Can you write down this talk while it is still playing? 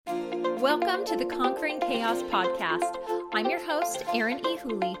Welcome to the Conquering Chaos podcast. I'm your host, Erin E.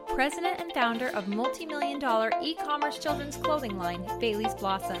 Hooley, president and founder of multi-million-dollar e-commerce children's clothing line, Bailey's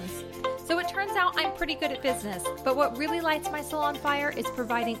Blossoms. So it turns out I'm pretty good at business, but what really lights my soul on fire is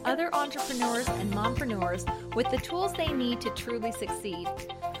providing other entrepreneurs and mompreneurs with the tools they need to truly succeed.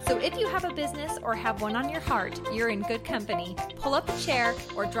 So if you have a business or have one on your heart, you're in good company. Pull up a chair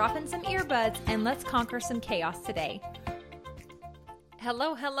or drop in some earbuds and let's conquer some chaos today.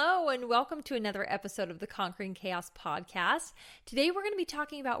 Hello, and welcome to another episode of the Conquering Chaos podcast. Today, we're going to be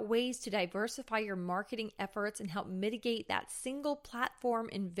talking about ways to diversify your marketing efforts and help mitigate that single platform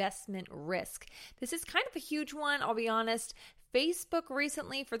investment risk. This is kind of a huge one, I'll be honest. Facebook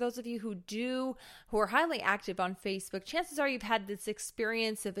recently, for those of you who are highly active on Facebook, chances are you've had this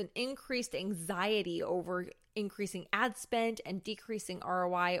experience of an increased anxiety over increasing ad spend and decreasing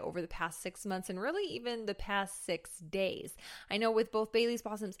ROI over the past 6 months and really even the past 6 days. I know with both Bailey's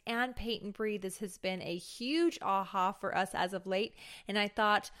Blossoms and Peyton Bree, this has been a huge aha for us as of late. And I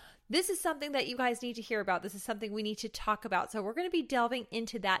thought, this is something that you guys need to hear about. This is something we need to talk about. So we're going to be delving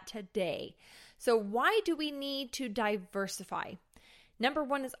into that today. So why do we need to diversify? Number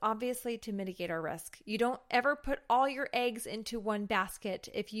one is obviously to mitigate our risk. You don't ever put all your eggs into one basket.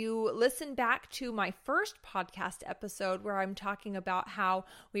 If you listen back to my first podcast episode where I'm talking about how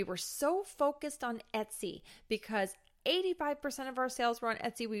we were so focused on Etsy because 85% of our sales were on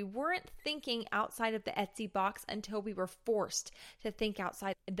Etsy. We weren't thinking outside of the Etsy box until we were forced to think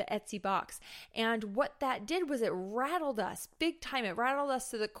outside the Etsy box. And what that did was it rattled us big time. It rattled us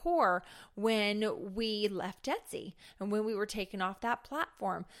to the core when we left Etsy and when we were taken off that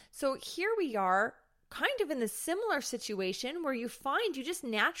platform. So here we are, kind of in the similar situation where you just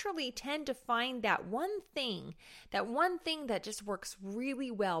naturally tend to find that one thing that just works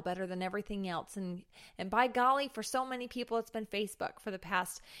really well, better than everything else. And by golly, for so many people, it's been Facebook for the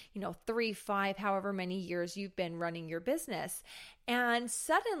past, 3, 5, however many years you've been running your business. And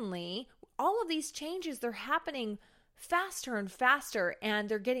suddenly all of these changes, they're happening faster and faster, and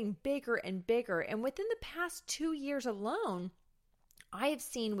they're getting bigger and bigger. And within the past 2 years alone, I have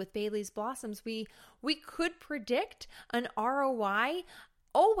seen with Bailey's Blossoms, we could predict an ROI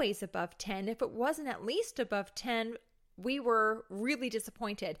always above 10. If it wasn't at least above 10, we were really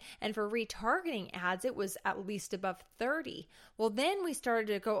disappointed. And for retargeting ads, it was at least above 30. Well, then we started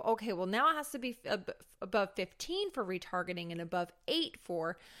to go, okay, well, now it has to be above 15 for retargeting and above 8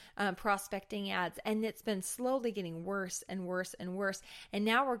 for prospecting ads. And it's been slowly getting worse and worse and worse. And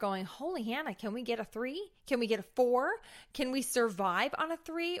now we're going, holy Hannah, can we get a 3? Can we get a 4? Can we survive on a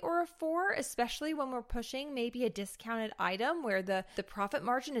 3 or a 4, especially when we're pushing maybe a discounted item where the profit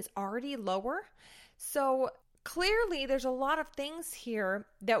margin is already lower? So clearly, there's a lot of things here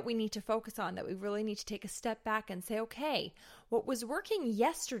that we need to focus on, that we really need to take a step back and say, okay, what was working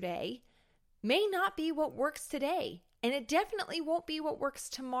yesterday may not be what works today. And it definitely won't be what works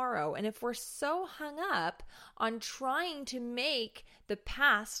tomorrow. And if we're so hung up on trying to make the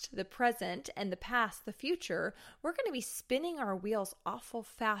past the present and the past the future, we're going to be spinning our wheels awful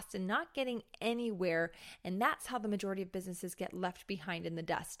fast and not getting anywhere. And that's how the majority of businesses get left behind in the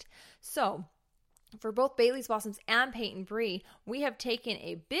dust. So for both Bailey's Blossoms and Peyton Bree, we have taken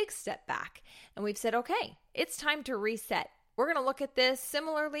a big step back and we've said, okay, it's time to reset. We're going to look at this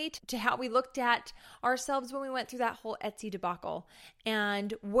similarly to how we looked at ourselves when we went through that whole Etsy debacle.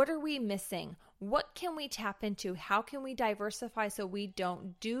 And what are we missing? What can we tap into? How can we diversify so we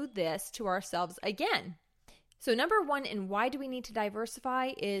don't do this to ourselves again? So number one, and why do we need to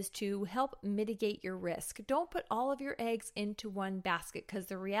diversify, is to help mitigate your risk. Don't put all of your eggs into one basket, because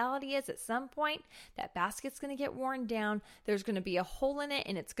the reality is at some point that basket's going to get worn down. There's going to be a hole in it,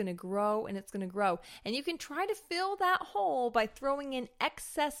 and it's going to grow and it's going to grow. And you can try to fill that hole by throwing in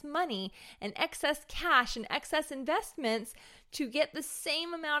excess money and excess cash and excess investments to get the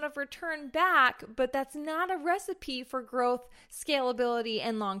same amount of return back, but that's not a recipe for growth, scalability,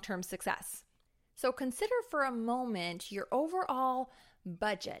 and long-term success. So consider for a moment your overall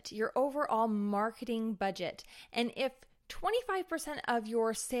budget, your overall marketing budget. And if 25% of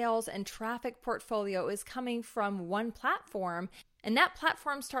your sales and traffic portfolio is coming from one platform, and that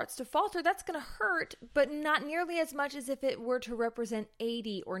platform starts to falter, that's going to hurt, but not nearly as much as if it were to represent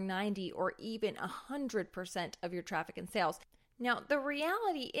 80 or 90 or even 100% of your traffic and sales. Now, the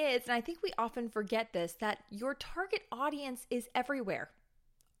reality is, and I think we often forget this, that your target audience is everywhere.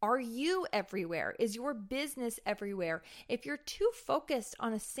 Are you everywhere? Is your business everywhere? If you're too focused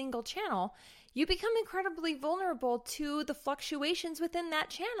on a single channel, you become incredibly vulnerable to the fluctuations within that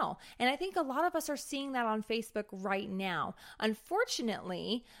channel. And I think a lot of us are seeing that on Facebook right now.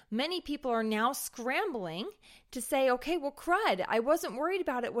 Unfortunately, many people are now scrambling to say, okay, well, crud, I wasn't worried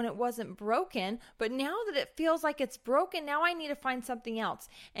about it when it wasn't broken, but now that it feels like it's broken, now I need to find something else.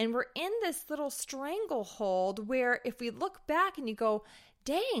 And we're in this little stranglehold where if we look back and you go,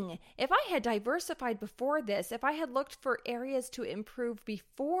 dang, if I had diversified before this, if I had looked for areas to improve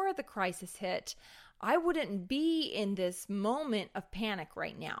before the crisis hit, I wouldn't be in this moment of panic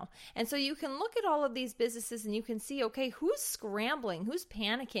right now. And so you can look at all of these businesses and you can see, okay, who's scrambling, who's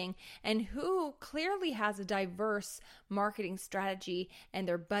panicking, and who clearly has a diverse marketing strategy and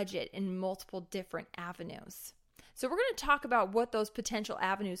their budget in multiple different avenues. So we're going to talk about what those potential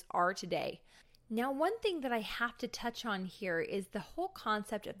avenues are today. Now, one thing that I have to touch on here is the whole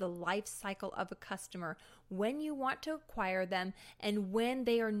concept of the life cycle of a customer, when you want to acquire them and when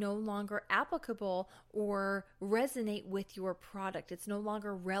they are no longer applicable or resonate with your product. It's no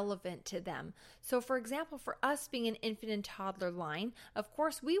longer relevant to them. So for example, for us being an infant and toddler line, of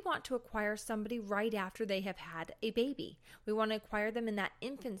course, we want to acquire somebody right after they have had a baby. We want to acquire them in that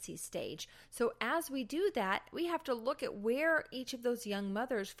infancy stage. So as we do that, we have to look at where each of those young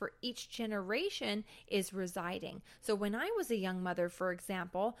mothers for each generation is residing. So when I was a young mother, for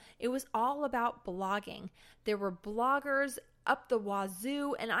example, it was all about blogging. There were bloggers up the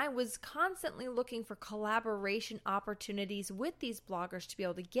wazoo, and I was constantly looking for collaboration opportunities with these bloggers to be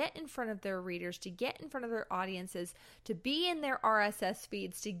able to get in front of their readers, to get in front of their audiences, to be in their RSS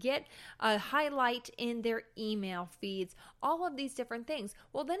feeds, to get a highlight in their email feeds, all of these different things.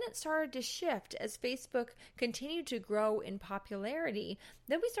 Well, then it started to shift as Facebook continued to grow in popularity.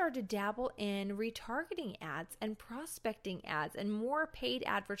 Then we started to dabble in retargeting ads and prospecting ads and more paid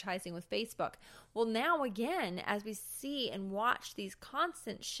advertising with Facebook. Well, now again, as we see and watch these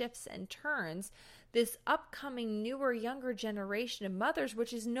constant shifts and turns, this upcoming newer, younger generation of mothers,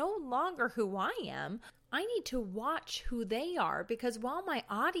 which is no longer who I am, I need to watch who they are, because while my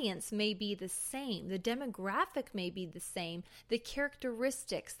audience may be the same, the demographic may be the same, the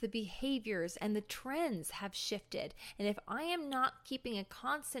characteristics, the behaviors, and the trends have shifted. And if I am not keeping a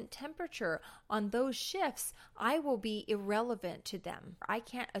constant temperature on those shifts, I will be irrelevant to them. I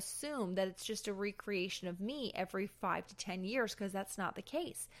can't assume that it's just a recreation of me every 5 to 10 years, because that's not the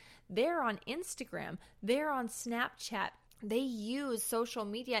case. They're on Instagram, they're on Snapchat. They use social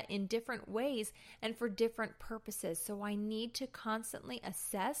media in different ways and for different purposes. So I need to constantly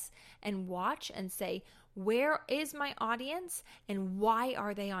assess and watch and say, where is my audience and why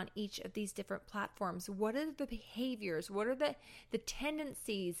are they on each of these different platforms? What are the behaviors? What are the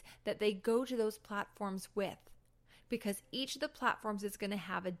tendencies that they go to those platforms with? Because each of the platforms is going to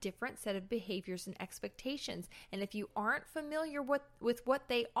have a different set of behaviors and expectations. And if you aren't familiar with what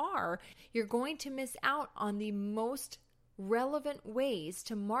they are, you're going to miss out on the most relevant ways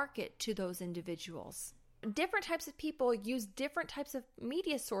to market to those individuals. Different types of people use different types of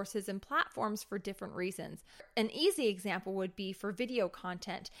media sources and platforms for different reasons. An easy example would be for video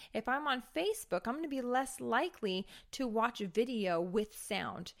content. If I'm on Facebook, I'm going to be less likely to watch a video with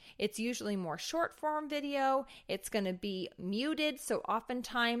sound. It's usually more short form video. It's going to be muted. So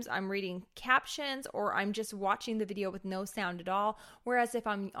oftentimes I'm reading captions or I'm just watching the video with no sound at all. Whereas if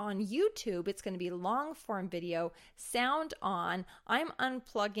I'm on YouTube, it's going to be long form video, sound on. I'm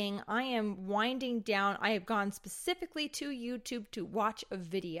unplugging. I am winding down. I have gone specifically to YouTube to watch a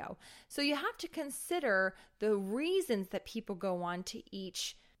video. So you have to consider the reasons that people go onto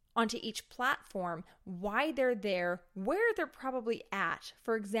each platform, why they're there, where they're probably at.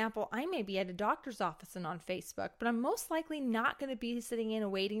 For example, I may be at a doctor's office and on Facebook, but I'm most likely not going to be sitting in a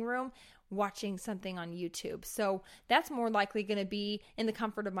waiting room watching something on YouTube. So that's more likely going to be in the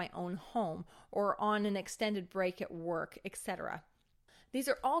comfort of my own home or on an extended break at work, etc. These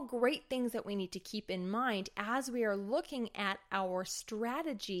are all great things that we need to keep in mind as we are looking at our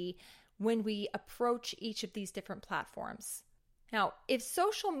strategy when we approach each of these different platforms. Now, if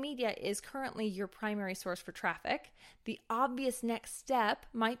social media is currently your primary source for traffic, the obvious next step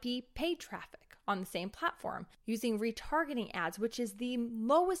might be paid traffic on the same platform using retargeting ads, which is the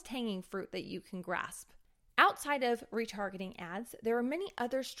lowest hanging fruit that you can grasp. Outside of retargeting ads, there are many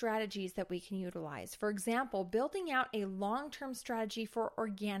other strategies that we can utilize. For example, building out a long-term strategy for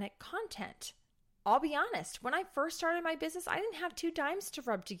organic content. I'll be honest, when I first started my business, I didn't have 2 dimes to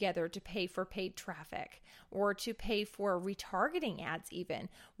rub together to pay for paid traffic or to pay for retargeting ads even.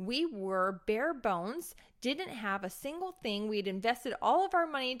 We were bare bones, didn't have a single thing. We'd invested all of our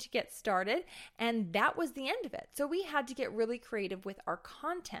money to get started, and that was the end of it. So we had to get really creative with our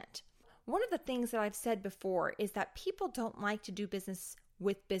content. One of the things that I've said before is that people don't like to do business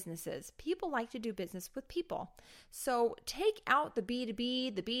with businesses. People like to do business with people. So take out the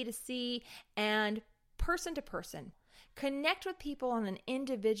B2B, the B2C, and person to person. Connect with people on an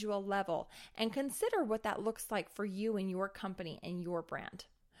individual level and consider what that looks like for you and your company and your brand.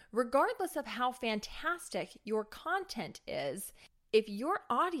 Regardless of how fantastic your content is, if your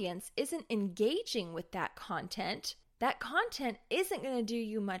audience isn't engaging with that content isn't going to do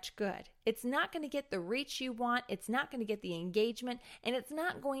you much good. It's not going to get the reach you want. It's not going to get the engagement, and it's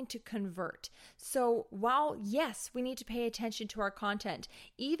not going to convert. So while, yes, we need to pay attention to our content,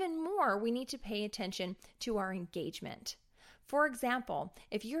 even more, we need to pay attention to our engagement. For example,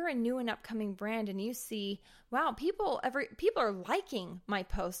 if you're a new and upcoming brand and you see, wow, people are liking my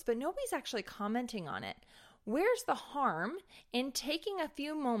posts, but nobody's actually commenting on it. Where's the harm in taking a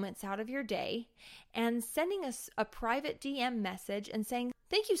few moments out of your day and sending us a private DM message and saying,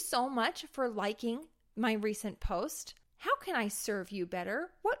 thank you so much for liking my recent post. How can I serve you better?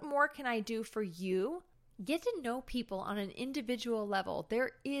 What more can I do for you? Get to know people on an individual level.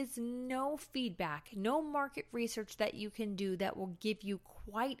 There is no feedback, no market research that you can do that will give you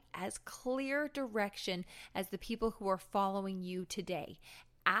quite as clear direction as the people who are following you today.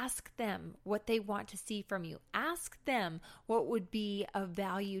 Ask them what they want to see from you. Ask them what would be of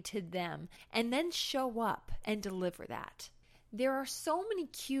value to them, and then show up and deliver that. There are so many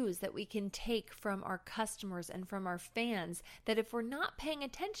cues that we can take from our customers and from our fans that if we're not paying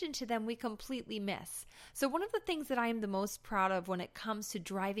attention to them, we completely miss. So one of the things that I am the most proud of when it comes to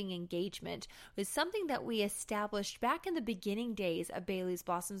driving engagement was something that we established back in the beginning days of Bailey's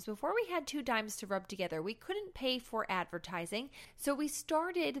Blossoms before we had 2 dimes to rub together. We couldn't pay for advertising, so we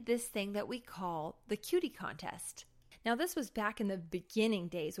started this thing that we call the Cutie Contest. Now, this was back in the beginning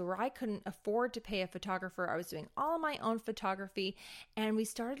days where I couldn't afford to pay a photographer. I was doing all of my own photography, and we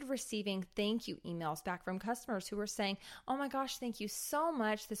started receiving thank you emails back from customers who were saying, oh my gosh, thank you so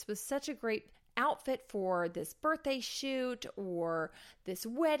much. This was such a great outfit for this birthday shoot or this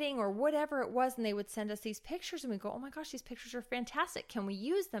wedding or whatever it was. And they would send us these pictures and we go, oh my gosh, these pictures are fantastic. Can we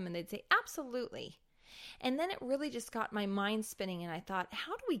use them? And they'd say, absolutely. And then it really just got my mind spinning, and I thought,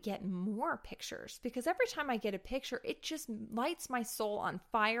 how do we get more pictures? Because every time I get a picture, it just lights my soul on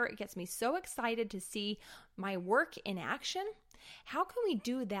fire. It gets me so excited to see my work in action. How can we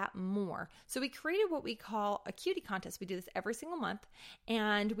do that more? So we created what we call a cutie contest. We do this every single month,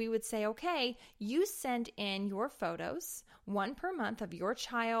 and we would say, okay, you send in your photos, 1 per month of your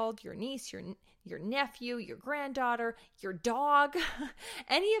child, your niece, your nephew, your granddaughter, your dog,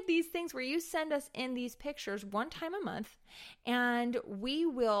 any of these things where you send us in these pictures 1 time a month, and we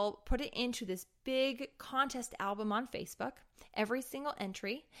will put it into this big contest album on Facebook, every single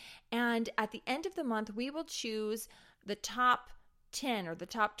entry. And at the end of the month, we will choose the top 10 or the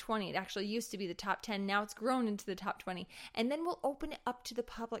top 20. It actually used to be the top 10. Now it's grown into the top 20. And then we'll open it up to the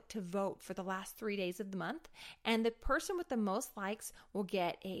public to vote for the last 3 days of the month. And the person with the most likes will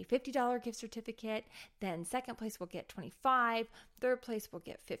get a $50 gift certificate. Then second place will get $25. Third place will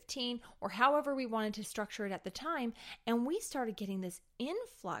get $15, or however we wanted to structure it at the time. And we started getting this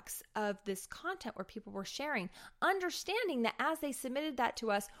influx of this content where people were sharing, understanding that as they submitted that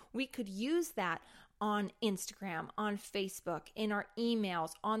to us, we could use that on Instagram, on Facebook, in our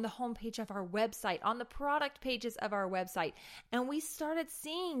emails, on the homepage of our website, on the product pages of our website. And we started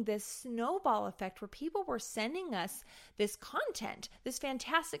seeing this snowball effect where people were sending us this content, this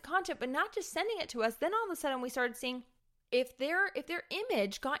fantastic content, but not just sending it to us. Then all of a sudden we started seeing if their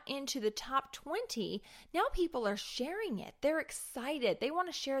image got into the top 20, now people are sharing it. They're excited. They want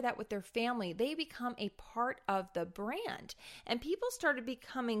to share that with their family. They become a part of the brand. And people started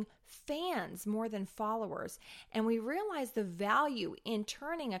becoming fans more than followers. And we realized the value in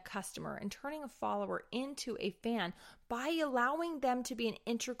turning a customer and turning a follower into a fan by allowing them to be an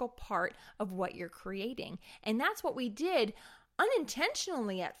integral part of what you're creating. And that's what we did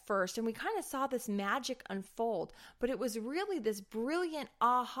unintentionally at first, and we kind of saw this magic unfold, but it was really this brilliant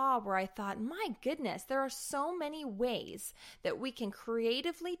aha where I thought, my goodness, there are so many ways that we can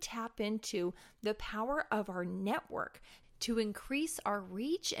creatively tap into the power of our network to increase our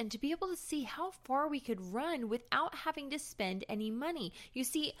reach and to be able to see how far we could run without having to spend any money. You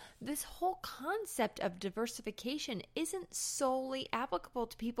see, this whole concept of diversification isn't solely applicable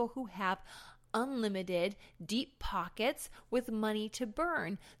to people who have unlimited deep pockets with money to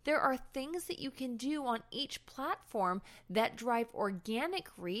burn. There are things that you can do on each platform that drive organic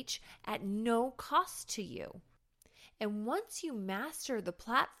reach at no cost to you. And once you master the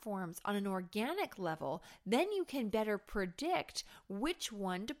platforms on an organic level, then you can better predict which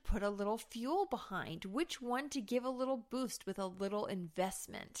one to put a little fuel behind, which one to give a little boost with a little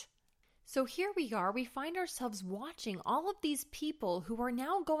investment. So here we are, we find ourselves watching all of these people who are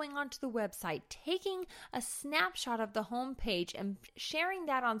now going onto the website, taking a snapshot of the homepage and sharing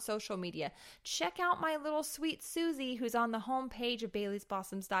that on social media. Check out my little sweet Susie who's on the homepage of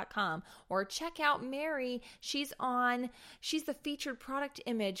Bailey'sBlossoms.com, or check out Mary. She's the featured product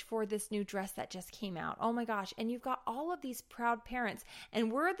image for this new dress that just came out. Oh my gosh. And you've got all of these proud parents,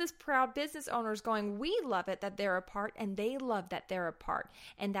 and we're this proud business owners going, we love it that they're a part, and they love that they're a part.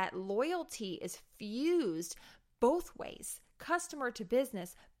 And that loyalty is fused both ways, customer to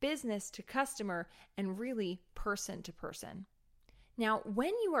business, business to customer, and really person to person. Now,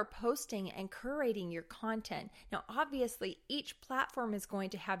 when you are posting and curating your content, now obviously each platform is going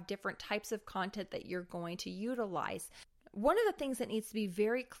to have different types of content that you're going to utilize. One of the things that needs to be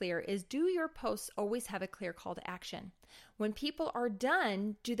very clear is, do your posts always have a clear call to action? When people are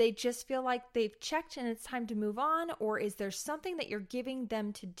done, do they just feel like they've checked and it's time to move on? Or is there something that you're giving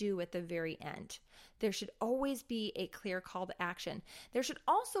them to do at the very end? There should always be a clear call to action. There should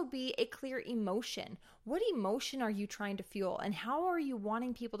also be a clear emotion. What emotion are you trying to fuel? And how are you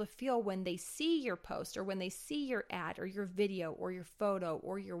wanting people to feel when they see your post, or when they see your ad, or your video, or your photo,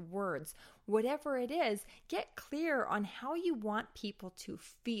 or your words? Whatever it is, get clear on how you want people to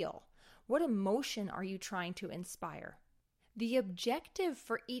feel. What emotion are you trying to inspire? The objective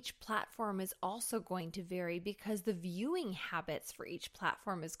for each platform is also going to vary, because the viewing habits for each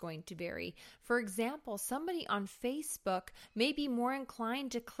platform is going to vary. For example, somebody on Facebook may be more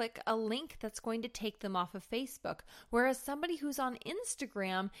inclined to click a link that's going to take them off of Facebook, whereas somebody who's on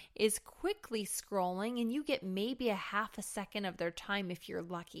Instagram is quickly scrolling and you get maybe a half a second of their time if you're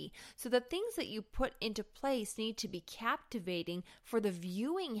lucky. So the things that you put into place need to be captivating for the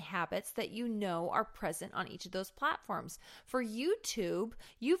viewing habits that you know are present on each of those platforms. For YouTube,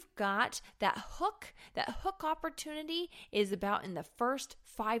 you've got that hook. That hook opportunity is about in the first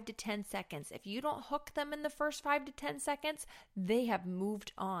 5 to 10 seconds. If you don't hook them in the first 5 to 10 seconds, they have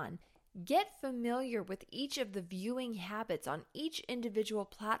moved on. Get familiar with each of the viewing habits on each individual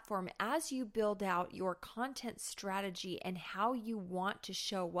platform as you build out your content strategy and how you want to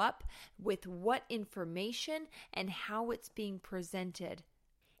show up with what information and how it's being presented.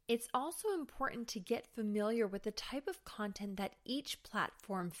 It's also important to get familiar with the type of content that each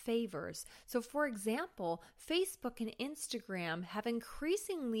platform favors. So for example, Facebook and Instagram have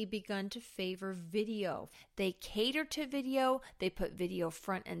increasingly begun to favor video. They cater to video, they put video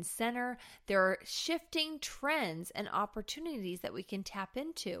front and center. There are shifting trends and opportunities that we can tap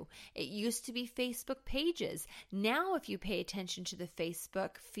into. It used to be Facebook pages. Now, if you pay attention to the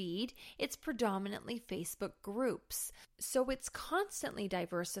Facebook feed, it's predominantly Facebook groups. So it's constantly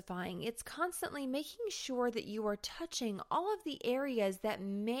diversifying. It's constantly making sure that you are touching all of the areas that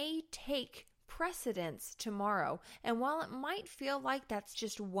may take precedence tomorrow. And while it might feel like that's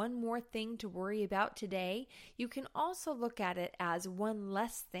just one more thing to worry about today, you can also look at it as one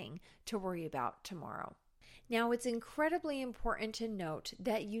less thing to worry about tomorrow. Now, it's incredibly important to note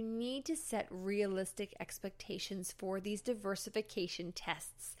that you need to set realistic expectations for these diversification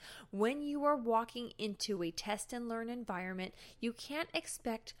tests. When you are walking into a test and learn environment, you can't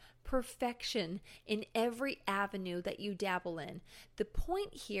expect perfection in every avenue that you dabble in. The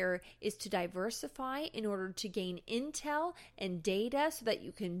point here is to diversify in order to gain intel and data so that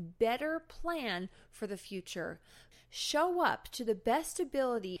you can better plan for the future. Show up to the best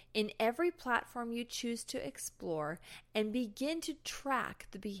ability in every platform you choose to explore and begin to track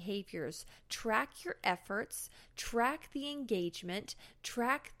the behaviors. Track your efforts, track the engagement,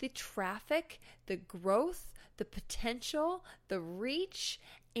 track the traffic, the growth, the potential, the reach,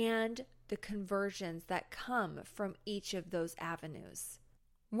 and the conversions that come from each of those avenues.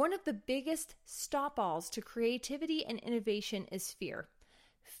 One of the biggest stop-alls to creativity and innovation is fear.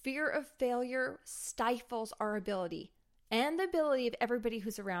 Fear of failure stifles our ability, and the ability of everybody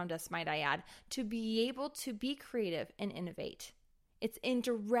who's around us, might I add, to be able to be creative and innovate. It's in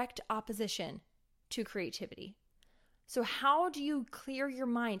direct opposition to creativity. So how do you clear your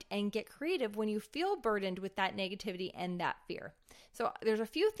mind and get creative when you feel burdened with that negativity and that fear? So there's a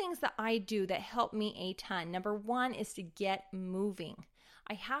few things that I do that help me a ton. Number one is to get moving.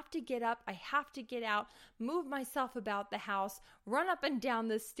 I have to get up. I have to get out, move myself about the house, run up and down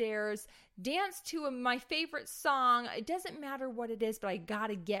the stairs, dance to my favorite song. It doesn't matter what it is, but I got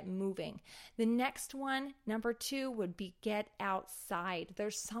to get moving. The next one, number 2, would be get outside.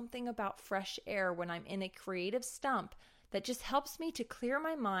 There's something about fresh air when I'm in a creative stump that just helps me to clear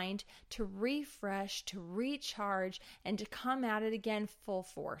my mind, to refresh, to recharge, and to come at it again full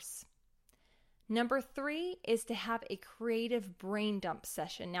force. Number 3 is to have a creative brain dump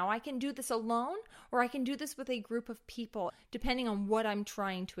session. Now, I can do this alone or I can do this with a group of people, depending on what I'm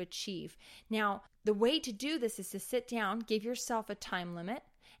trying to achieve. Now, the way to do this is to sit down, give yourself a time limit,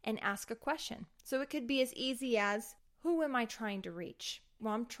 and ask a question. So it could be as easy as, who am I trying to reach?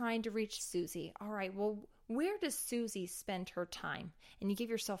 Well, I'm trying to reach Susie. All right, well, where does Susie spend her time? And you give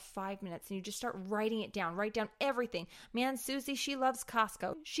yourself 5 minutes and you just start writing it down. Write down everything. Man, Susie, she loves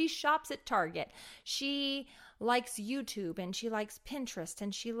Costco. She shops at Target. She likes YouTube and she likes Pinterest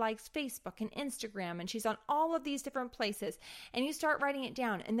and she likes Facebook and Instagram and she's on all of these different places. And you start writing it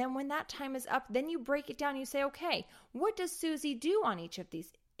down. And then when that time is up, then you break it down and you say, okay, what does Susie do on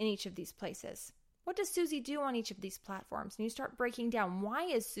in each of these places? What does Susie do on each of these platforms? And you start breaking down, why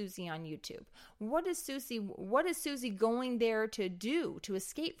is Susie on YouTube? What is Susie going there to do, to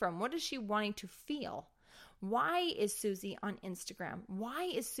escape from? What is she wanting to feel? Why is Susie on Instagram? Why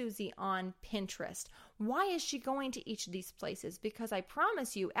is Susie on Pinterest? Why is she going to each of these places? Because I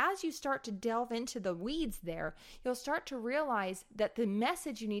promise you, as you start to delve into the weeds there, you'll start to realize that the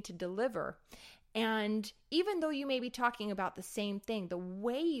message you need to deliver, and even though you may be talking about the same thing, the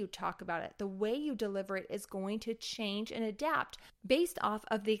way you talk about it, the way you deliver it is going to change and adapt based off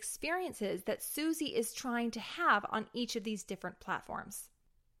of the experiences that Susie is trying to have on each of these different platforms.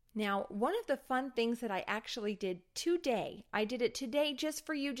 Now, one of the fun things that I actually did today, I did it today just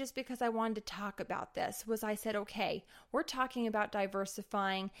for you, just because I wanted to talk about this, was I said, okay, we're talking about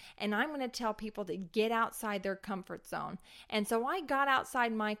diversifying, and I'm going to tell people to get outside their comfort zone. And so I got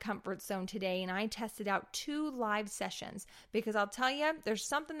outside my comfort zone today, and I tested out 2 live sessions, because I'll tell you, there's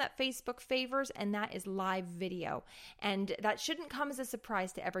something that Facebook favors, and that is live video. And that shouldn't come as a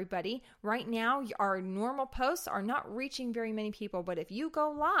surprise to everybody. Right now, our normal posts are not reaching very many people, but if you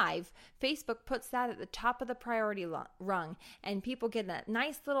go live, Facebook puts that at the top of the priority rung, and people get that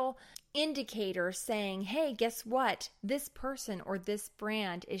nice little indicator saying, hey, guess what? This person or this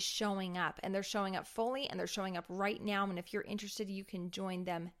brand is showing up, and they're showing up fully, and they're showing up right now. And if you're interested, you can join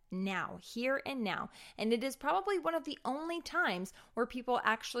them now, here and now. And it is probably one of the only times where people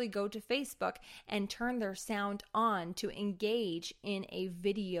actually go to Facebook and turn their sound on to engage in a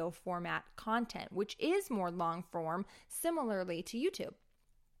video format content, which is more long form, similarly to YouTube.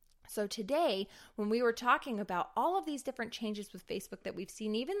 So today, when we were talking about all of these different changes with Facebook that we've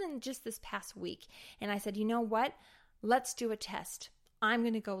seen, even in just this past week, and I said, you know what? Let's do a test. I'm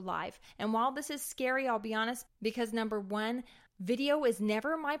going to go live. And while this is scary, I'll be honest, because number 1, video is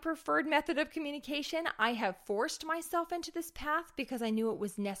never my preferred method of communication. I have forced myself into this path because I knew it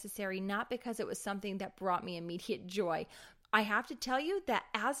was necessary, not because it was something that brought me immediate joy. I have to tell you that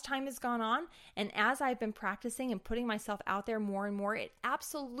as time has gone on and as I've been practicing and putting myself out there more and more, it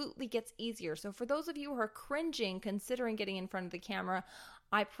absolutely gets easier. So for those of you who are cringing, considering getting in front of the camera,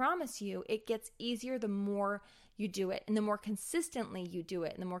 I promise you it gets easier the more you do it, and the more consistently you do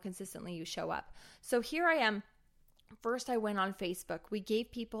it, and the more consistently you show up. So here I am. First, I went on Facebook. We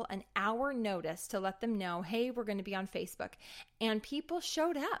gave people an hour notice to let them know, hey, we're going to be on Facebook. And people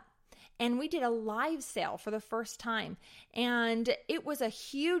showed up. And we did a live sale for the first time, and it was a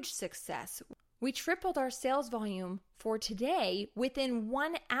huge success. We tripled our sales volume for today within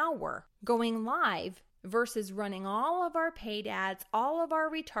 1 hour going live versus running all of our paid ads, all of our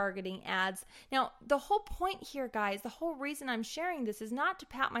retargeting ads. Now, the whole point here, guys, the whole reason I'm sharing this is not to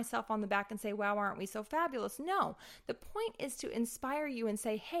pat myself on the back and say, wow, aren't we so fabulous? No, the point is to inspire you and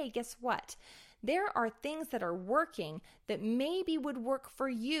say, hey, guess what? There are things that are working that maybe would work for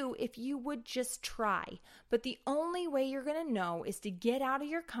you if you would just try. But the only way you're going to know is to get out of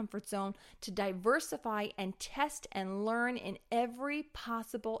your comfort zone, to diversify and test and learn in every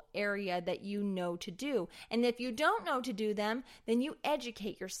possible area that you know to do. And if you don't know to do them, then you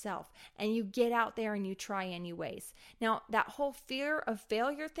educate yourself and you get out there and you try anyways. Now, that whole fear of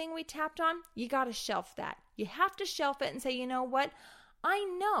failure thing we tapped on, you got to shelf that. You have to shelf it and say, you know what? I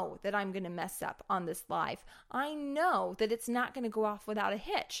know that I'm going to mess up on this live. I know that it's not going to go off without a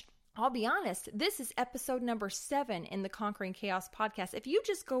hitch. I'll be honest, this is episode number 7 in the Conquering Chaos podcast. If you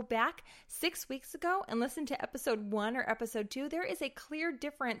just go back 6 weeks ago and listen to episode 1 or episode 2, there is a clear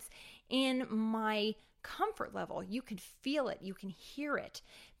difference in my comfort level. You can feel it. You can hear it.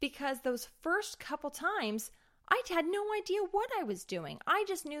 Because those first couple times, I had no idea what I was doing. I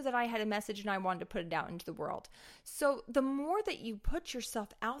just knew that I had a message and I wanted to put it out into the world. So the more that you put yourself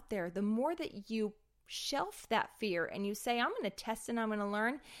out there, the more that you shelf that fear and you say, I'm going to test and I'm going to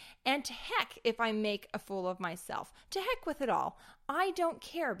learn. And to heck if I make a fool of myself. To heck with it all. I don't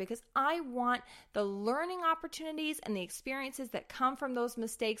care because I want the learning opportunities and the experiences that come from those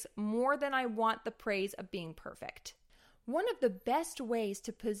mistakes more than I want the praise of being perfect. One of the best ways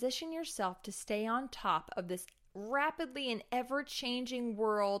to position yourself to stay on top of this rapidly and ever-changing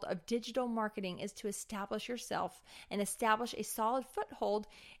world of digital marketing is to establish yourself and establish a solid foothold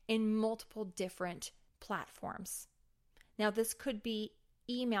in multiple different platforms. Now, this could be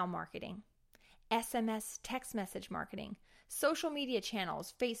email marketing, SMS text message marketing, social media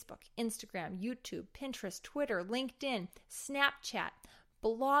channels, Facebook, Instagram, YouTube, Pinterest, Twitter, LinkedIn, Snapchat,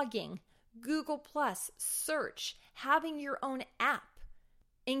 blogging, Google+, search, having your own app,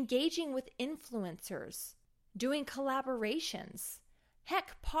 engaging with influencers, doing collaborations,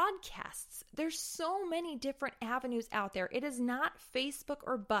 heck, podcasts. There's so many different avenues out there. It is not Facebook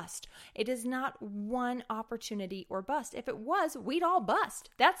or bust. It is not one opportunity or bust. If it was, we'd all bust.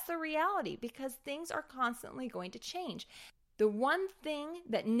 That's the reality because things are constantly going to change. The one thing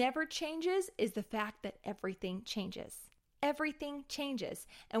that never changes is the fact that everything changes. Everything changes,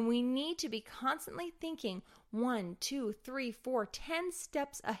 and we need to be constantly thinking 1, 2, 3, 4, 10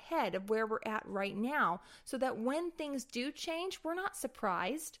 steps ahead of where we're at right now so that when things do change, we're not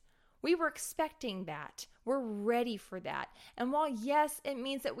surprised. We were expecting that. We're ready for that. And while yes, it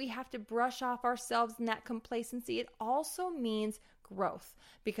means that we have to brush off ourselves in that complacency, it also means growth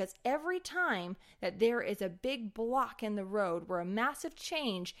because every time that there is a big block in the road where a massive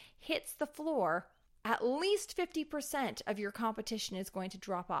change hits the floor, at least 50% of your competition is going to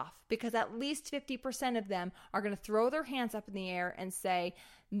drop off because at least 50% of them are going to throw their hands up in the air and say,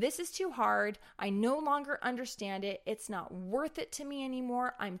 this is too hard. I no longer understand it. It's not worth it to me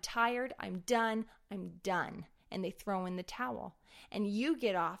anymore. I'm tired. I'm done. And they throw in the towel. And you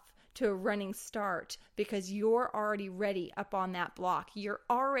get off to a running start because you're already ready up on that block. You're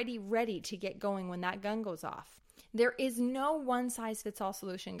already ready to get going when that gun goes off. There is no one-size-fits-all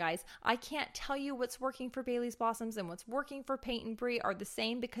solution, guys. I can't tell you what's working for Bailey's Blossoms and what's working for Paint & Brie are the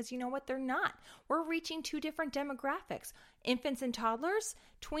same because you know what? They're not. We're reaching two different demographics. Infants and toddlers,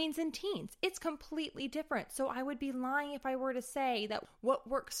 tweens and teens. It's completely different. So I would be lying if I were to say that what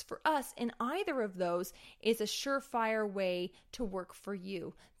works for us in either of those is a surefire way to work for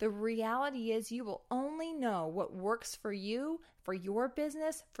you. The reality is you will only know what works for you, for your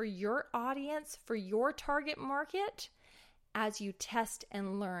business, for your audience, for your target market as you test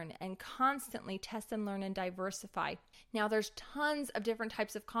and learn and constantly test and learn and diversify. Now, there's tons of different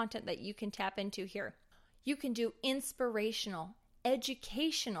types of content that you can tap into here. You can do inspirational,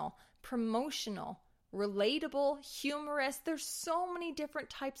 educational, promotional, relatable, humorous. There's so many different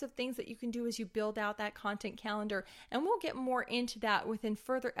types of things that you can do as you build out that content calendar. And we'll get more into that within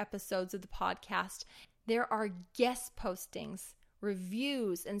further episodes of the podcast. There are guest postings,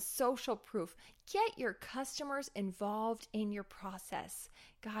 reviews, and social proof. Get your customers involved in your process.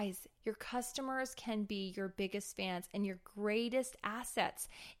 Guys, your customers can be your biggest fans and your greatest assets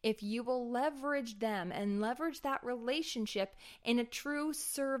if you will leverage them and leverage that relationship in a true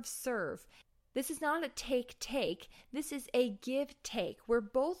serve-serve. This is not a take-take. This is a give-take where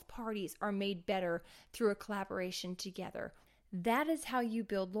both parties are made better through a collaboration together. That is how you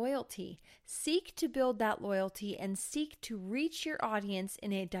build loyalty. Seek to build that loyalty and seek to reach your audience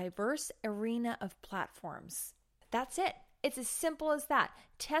in a diverse arena of platforms. That's it. It's as simple as that.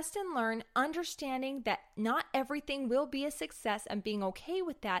 Test and learn, understanding that not everything will be a success and being okay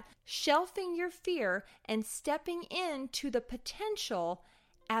with that, shelving your fear and stepping into the potential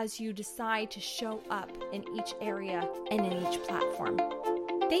as you decide to show up in each area and in each platform.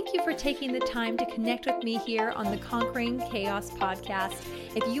 Thank you for taking the time to connect with me here on the Conquering Chaos podcast.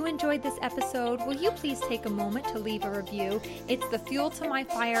 If you enjoyed this episode, will you please take a moment to leave a review? It's the fuel to my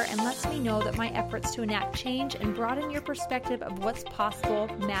fire and lets me know that my efforts to enact change and broaden your perspective of what's possible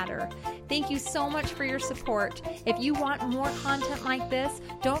matter. Thank you so much for your support. If you want more content like this,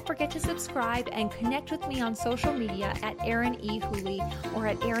 don't forget to subscribe and connect with me on social media at Erin E. Hooley or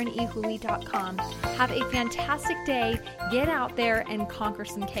at erinehooly.com. Have a fantastic day. Get out there and conquer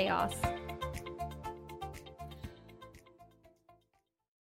some chaos.